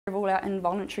of all our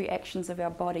involuntary actions of our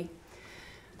body.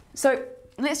 So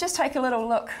let's just take a little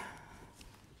look. Have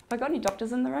I got any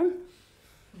doctors in the room?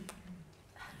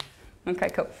 Okay,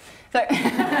 cool. So,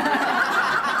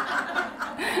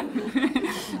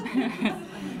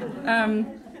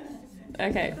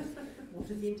 okay. What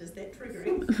event is that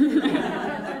triggering?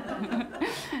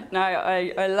 No,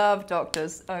 I love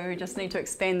doctors. We just need to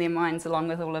expand their minds along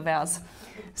with all of ours.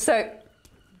 So,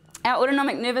 our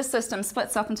autonomic nervous system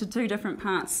splits up into two different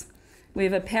parts. We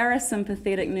have a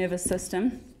parasympathetic nervous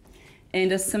system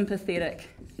and a sympathetic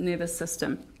nervous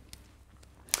system.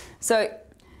 So,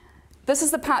 this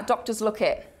is the part doctors look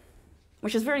at,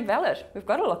 which is very valid. We've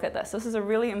got to look at this. This is a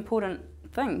really important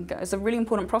thing. It's a really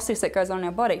important process that goes on in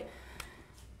our body.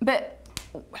 But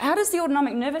how does the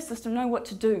autonomic nervous system know what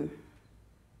to do?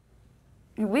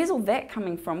 Where's all that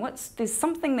coming from? There's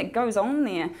something that goes on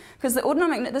there. Because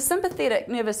the sympathetic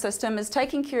nervous system is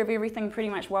taking care of everything pretty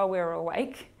much while we're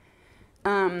awake.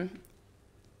 It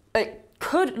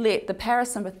could let the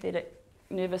parasympathetic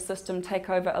nervous system take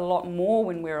over a lot more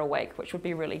when we're awake, which would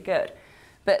be really good.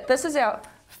 But this is our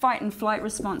fight and flight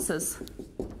responses.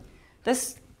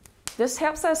 This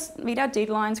helps us meet our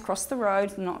deadlines, cross the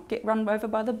road, not get run over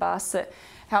by the bus. It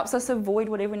helps us avoid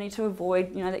whatever we need to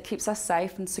avoid, that keeps us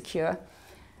safe and secure.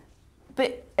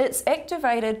 But it's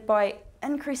activated by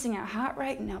increasing our heart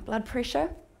rate and our blood pressure,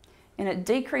 and it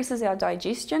decreases our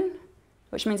digestion,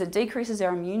 which means it decreases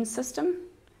our immune system,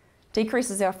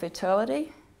 decreases our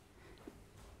fertility.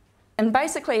 And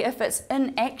basically, if it's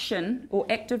in action or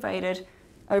activated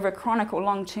over a chronic or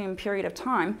long-term period of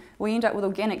time, we end up with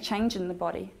organic change in the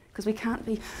body, because we can't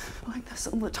be like this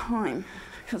all the time,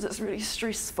 because it's really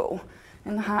stressful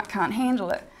and the heart can't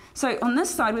handle it. So on this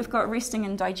side, we've got resting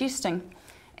and digesting.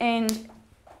 And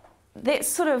that's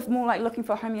sort of more like looking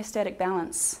for homeostatic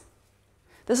balance.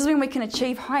 This is when we can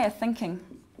achieve higher thinking.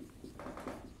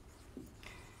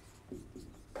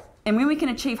 And when we can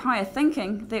achieve higher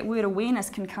thinking, that word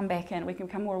awareness can come back in. We can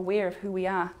become more aware of who we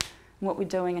are, and what we're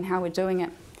doing, and how we're doing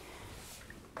it.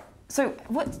 So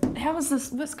how is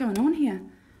this? What's going on here?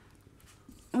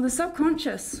 Well, the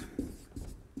subconscious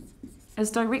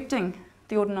is directing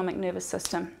the autonomic nervous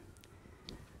system.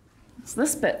 It's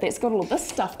this bit that's got all of this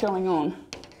stuff going on.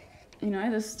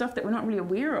 This stuff that we're not really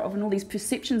aware of, and all these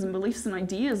perceptions and beliefs and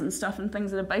ideas and stuff and things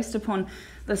that are based upon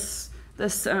this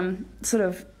sort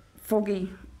of foggy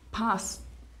past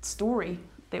story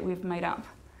that we've made up.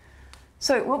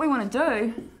 So what we want to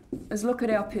do is look at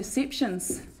our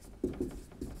perceptions,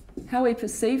 how we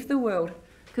perceive the world,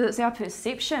 because it's our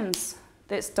perceptions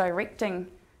that's directing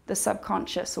the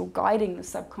subconscious or guiding the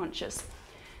subconscious.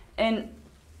 And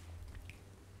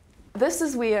this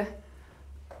is where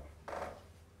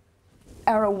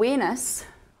our awareness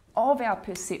of our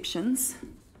perceptions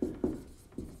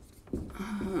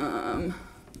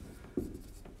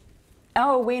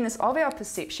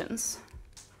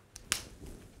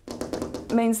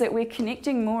means that we're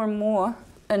connecting more and more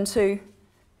into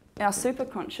our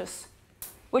superconscious,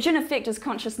 which in effect is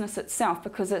consciousness itself,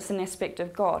 because it's an aspect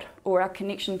of God, or our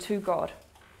connection to God.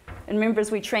 And remember,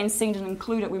 as we transcend and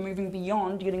include it, we're moving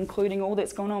beyond yet including all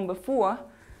that's gone on before.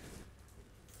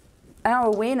 Our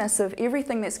awareness of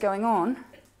everything that's going on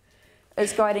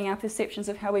is guiding our perceptions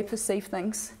of how we perceive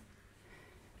things.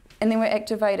 And then we're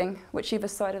activating whichever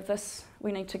side of this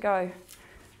we need to go.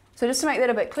 So just to make that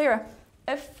a bit clearer,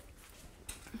 if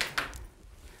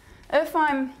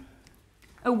I'm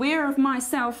aware of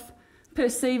myself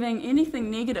perceiving anything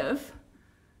negative,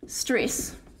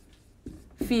 stress,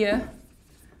 fear,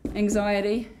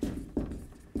 anxiety,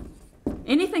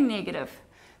 anything negative.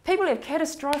 People who have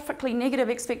catastrophically negative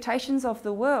expectations of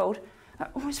the world are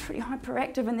always pretty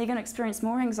hyperactive, and they're going to experience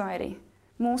more anxiety,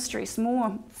 more stress,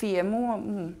 more fear,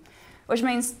 which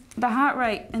means the heart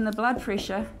rate and the blood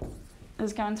pressure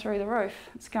is going through the roof.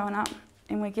 It's going up,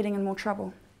 and we're getting in more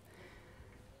trouble.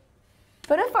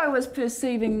 But if I was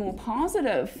perceiving more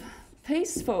positive,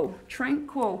 peaceful,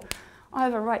 tranquil, I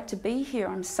have a right to be here,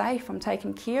 I'm safe, I'm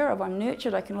taken care of, I'm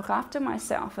nurtured, I can look after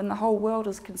myself, and the whole world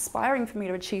is conspiring for me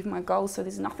to achieve my goals, so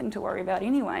there's nothing to worry about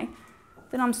anyway,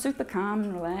 then I'm super calm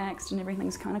and relaxed and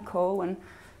everything's kind of cool and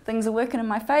things are working in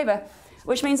my favour,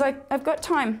 which means I've got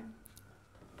time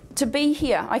to be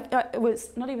here.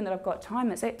 It's not even that I've got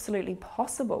time, it's absolutely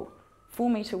possible for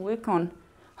me to work on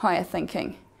higher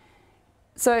thinking.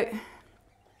 So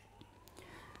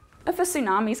if a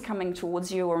tsunami's coming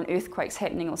towards you or an earthquake's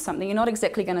happening or something, you're not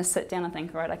exactly going to sit down and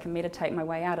think, all right, I can meditate my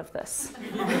way out of this.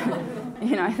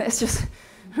 That's just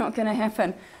not going to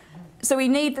happen. So we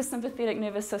need the sympathetic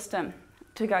nervous system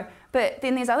to go. But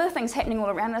then there's other things happening all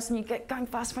around us, and you get going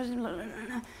fast,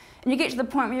 And you get to the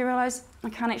point where you realise, I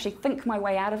can't actually think my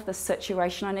way out of this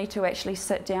situation. I need to actually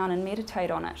sit down and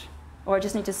meditate on it. Or I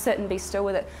just need to sit and be still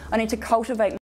with it. I need to cultivate